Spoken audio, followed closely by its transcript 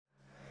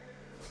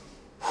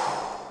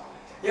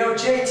Yo,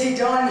 JT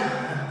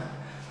Dunn,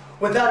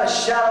 without a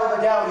shadow of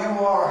a doubt,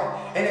 you are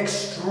an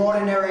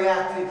extraordinary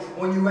athlete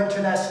when you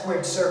enter that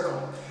squared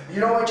circle.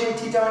 You know what,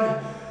 JT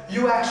Dunn?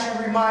 You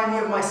actually remind me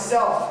of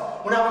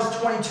myself when I was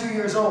 22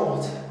 years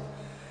old.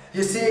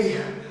 You see,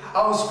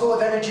 I was full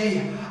of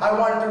energy. I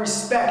wanted the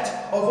respect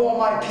of all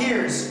my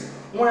peers.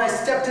 When I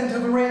stepped into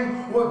the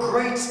ring with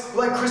greats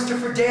like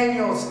Christopher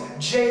Daniels,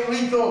 Jay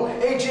Lethal,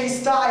 AJ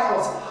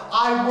Styles,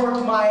 I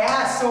worked my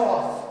ass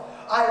off.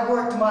 I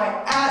worked my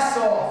ass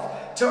off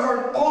to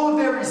earn all of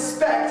their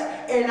respect,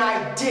 and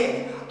I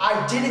did.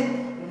 I did it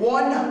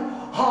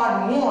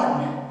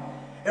one-on-one.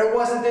 It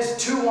wasn't this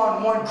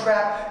two-on-one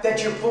crap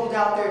that you pulled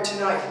out there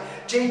tonight.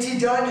 JT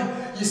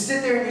Dunn, you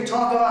sit there and you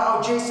talk about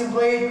how Jason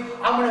Blade,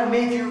 I'm gonna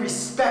make you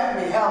respect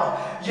me. Hell,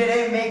 you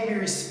didn't make me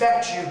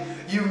respect you.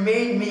 You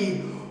made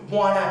me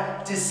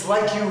wanna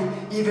dislike you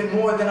even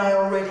more than I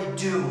already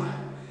do.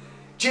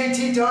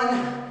 JT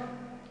Dunn,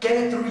 get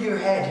it through your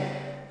head.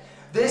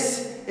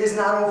 This is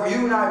not over.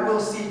 You and I will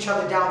see each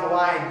other down the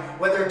line,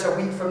 whether it's a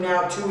week from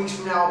now, 2 weeks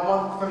from now, a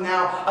month from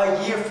now,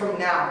 a year from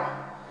now.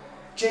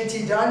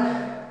 JT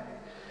Dunn,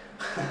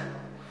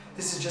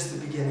 this is just the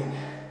beginning.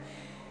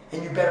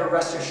 And you better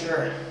rest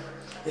assured,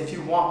 if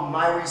you want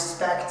my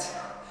respect,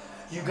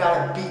 you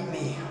gotta beat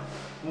me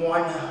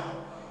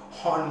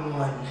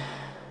one-on-one.